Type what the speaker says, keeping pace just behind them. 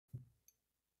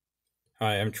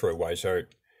Hi, I'm Troy Wisehart.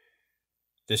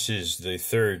 This is the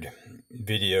third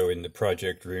video in the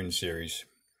Project Rune series.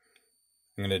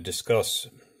 I'm going to discuss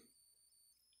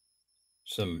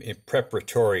some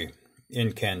preparatory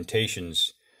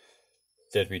incantations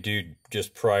that we do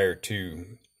just prior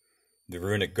to the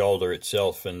runic Galder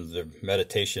itself and the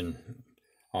meditation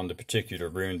on the particular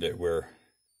rune that we're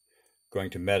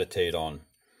going to meditate on.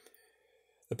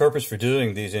 The purpose for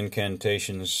doing these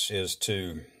incantations is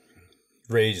to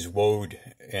raise woad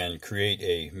and create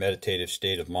a meditative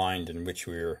state of mind in which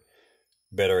we are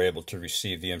better able to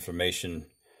receive the information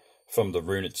from the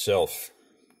rune itself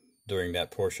during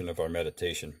that portion of our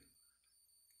meditation.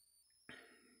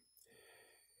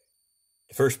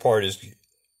 The first part is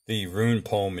the rune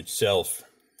poem itself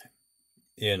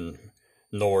in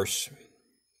Norse,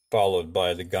 followed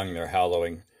by the Gungnir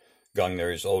hallowing.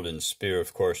 Gungnir is Odin's spear,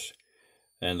 of course,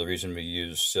 and the reason we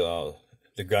use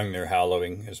the Gungnir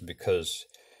hallowing is because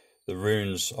the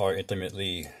runes are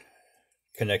intimately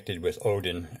connected with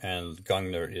Odin, and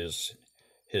Gungnir is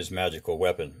his magical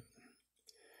weapon.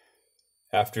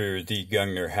 After the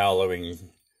Gungnir hallowing,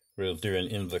 we'll do an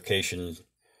invocation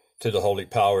to the holy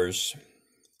powers,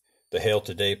 the Hail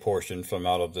Today portion from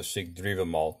out of the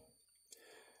Sigdrivamal,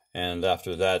 and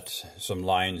after that some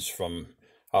lines from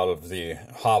out of the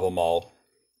Havamal,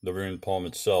 the rune poem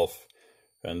itself,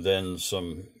 and then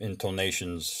some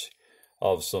intonations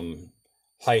of some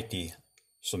Haiti,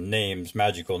 some names,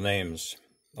 magical names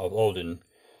of Odin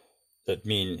that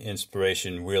mean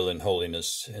inspiration, will, and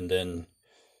holiness, and then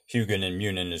Hugin and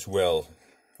Munin as well,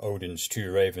 Odin's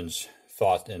two ravens,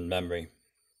 thought and memory.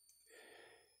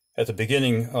 At the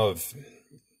beginning of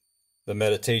the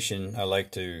meditation, I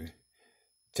like to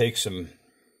take some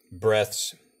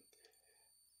breaths,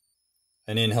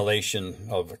 an inhalation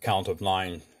of a count of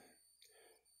 9,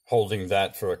 holding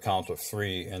that for a count of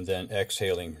 3, and then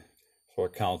exhaling for a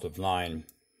count of 9,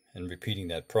 and repeating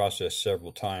that process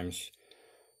several times.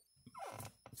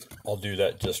 I'll do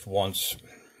that just once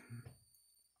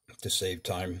to save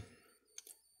time.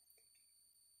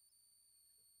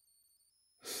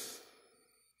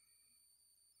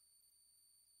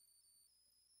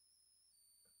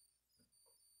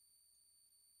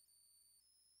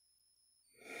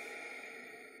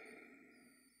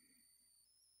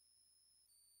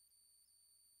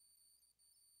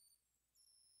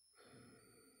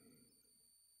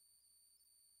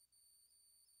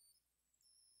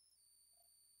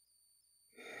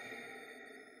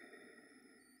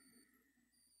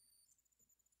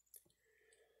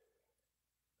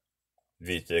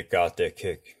 Vite gate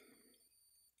kick,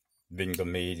 bingo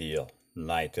media,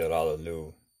 night all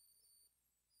nu.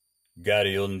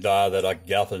 Gary undadar a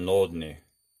gaffin odni,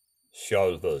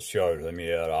 sjálfa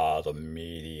mér að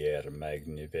media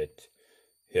magnivit,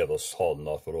 hefas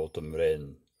honna frotum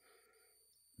ren.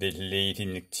 Vid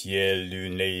leitin tielu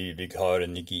neivig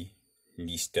harnigi,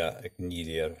 nista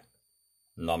agnidir,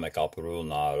 namek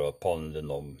aprunar og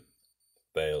pondenom,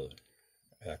 bel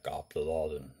ek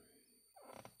apladaden.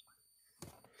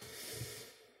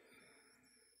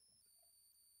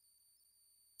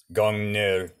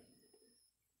 Gungnir,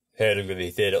 helga vi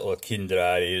þeirra og kindra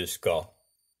ilska.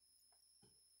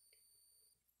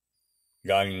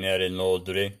 Gungnir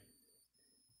nodri,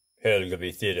 helga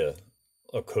vi þeirra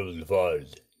og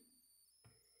kuldvald.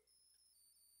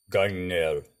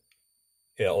 Gungnir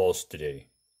ostri,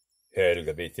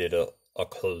 helga vi þeirra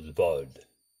og kuldvald.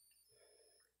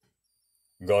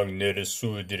 Gungnir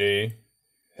sudri,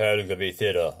 helga vi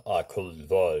þeirra og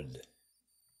kuldvald.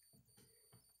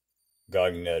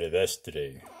 Gungnir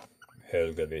vestri,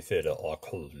 helga vi þeirra og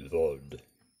kuldvald.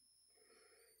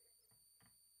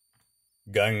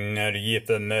 Gungnir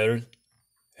gipamel,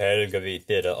 helga vi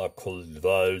þeirra og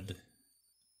kuldvald.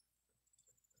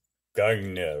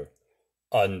 Gungnir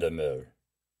andamel,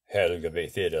 helga vi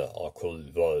þeirra og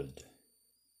kuldvald.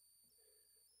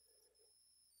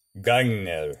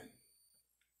 Gungnir,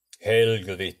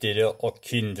 helga vi þeirra og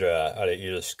kindra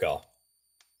ilska.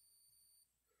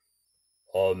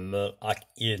 Ommel ak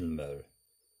inmel,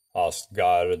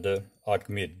 Asgarde ak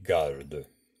Midgarde.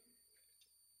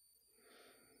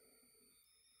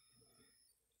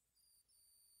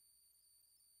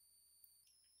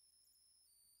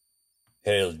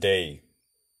 Hail day,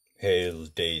 hail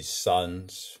day's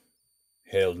sons,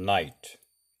 hail night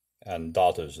and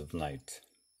daughters of night.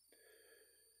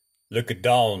 Look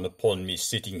down upon me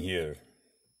sitting here,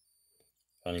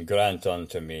 and grant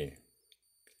unto me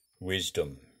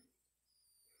wisdom.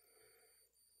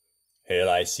 Hail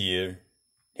Aesir,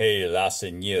 hail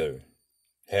Asenir,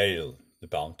 hail the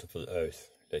bountiful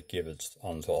earth that giveth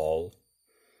unto all.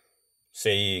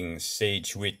 saying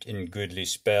sage wit and goodly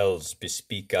spells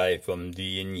bespeak I from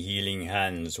thee in healing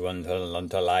hands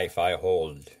unto life I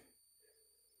hold.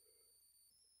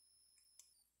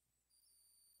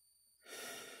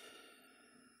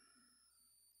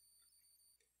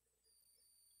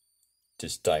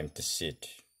 'Tis time to sit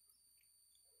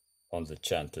on the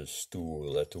chanter's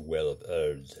stool at the well of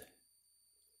Erd,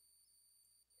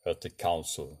 at the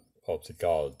council of the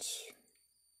gods.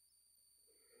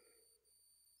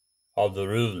 Of the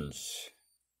runes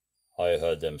I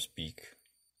heard them speak,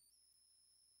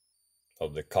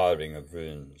 of the carving of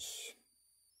runes,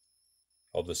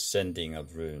 of the sending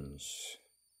of runes,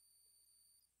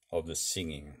 of the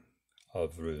singing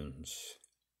of runes.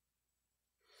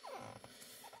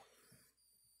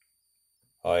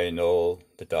 I know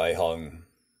that I hung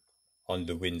on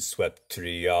the wind-swept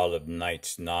tree all of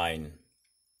nights 9,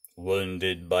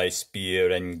 wounded by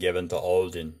spear and given to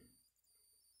Odin.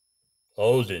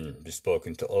 Odin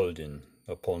bespoken to Odin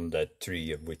upon that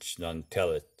tree of which none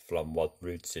telleth from what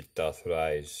roots it doth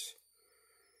rise.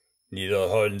 Neither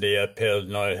horn they upheld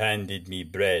nor handed me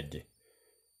bread.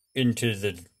 Into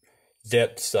the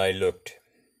depths I looked,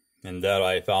 and there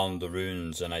I found the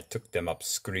runes, and I took them up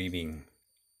screaming.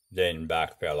 Then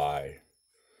back fell I.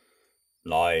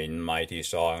 9 mighty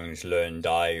songs learned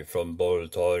I from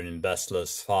Boltorn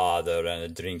Bestla's father, and a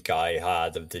drink I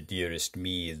had of the dearest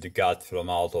mead got from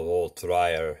out of old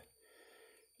Trier.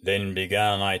 Then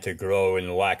began I to grow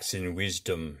and wax in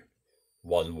wisdom.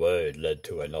 One word led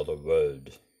to another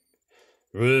word.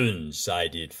 Runes I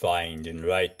did find, and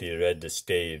rightly read the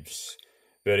staves.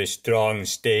 Very strong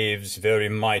staves, very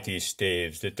mighty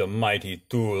staves, that the mighty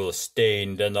tool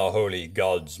stained and the holy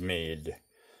gods made.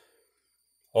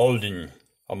 Odin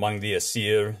among the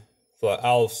Aesir, for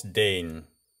Alf's Dane,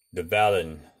 the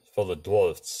Valen for the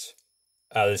dwarfs,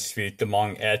 Alsvit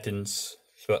among Athens,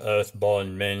 for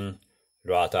earthborn men,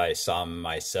 wrought I some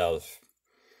myself.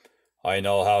 I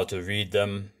know how to read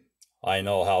them, I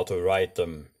know how to write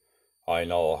them, I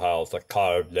know how to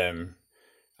carve them,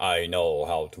 I know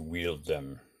how to wield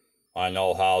them. I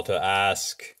know how to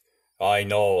ask, I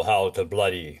know how to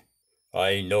bloody,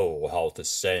 I know how to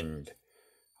send,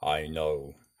 I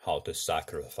know how to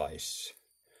sacrifice.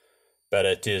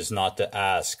 Better 'tis not to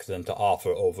ask than to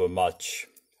offer overmuch,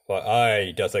 for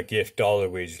aye doth a gift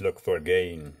always look for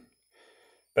gain.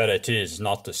 Better 'tis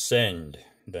not to send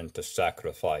than to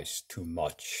sacrifice too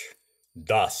much.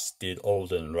 Thus did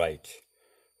Odin write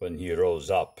when he rose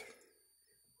up,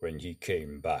 when he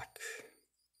came back.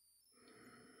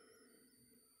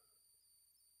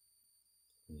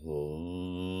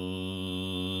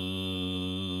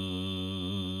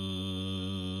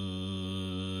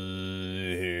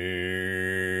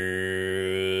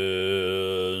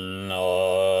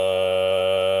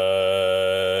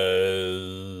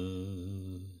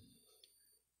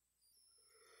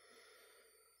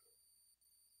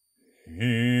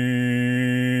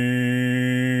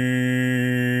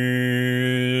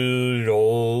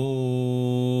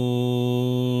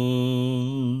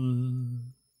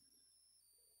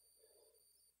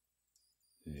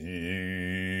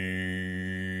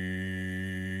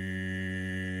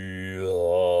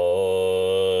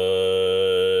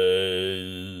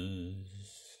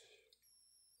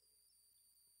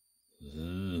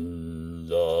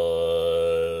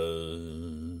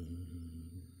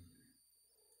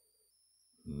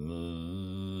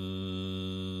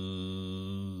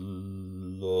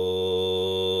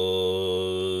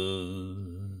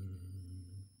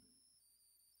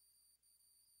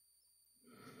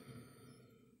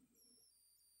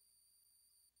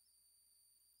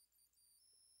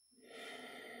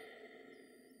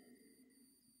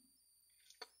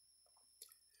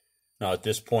 Now at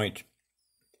this point,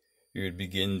 you would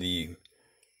begin the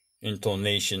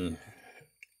intonation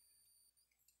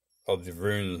of the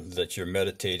rune that you're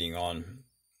meditating on,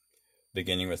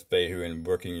 beginning with Behu and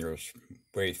working your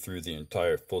way through the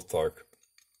entire Futhark.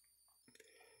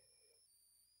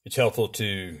 It's helpful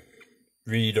to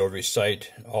read or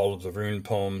recite all of the rune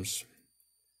poems,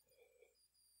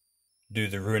 do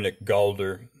the runic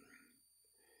Galder,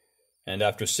 and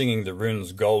after singing the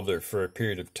runes Galder for a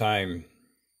period of time,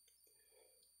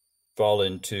 fall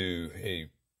into a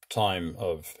time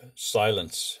of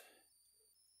silence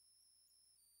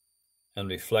and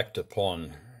reflect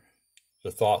upon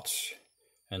the thoughts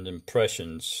and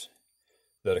impressions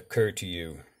that occur to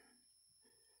you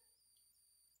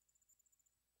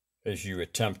as you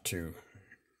attempt to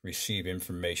receive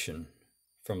information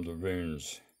from the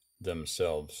runes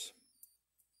themselves.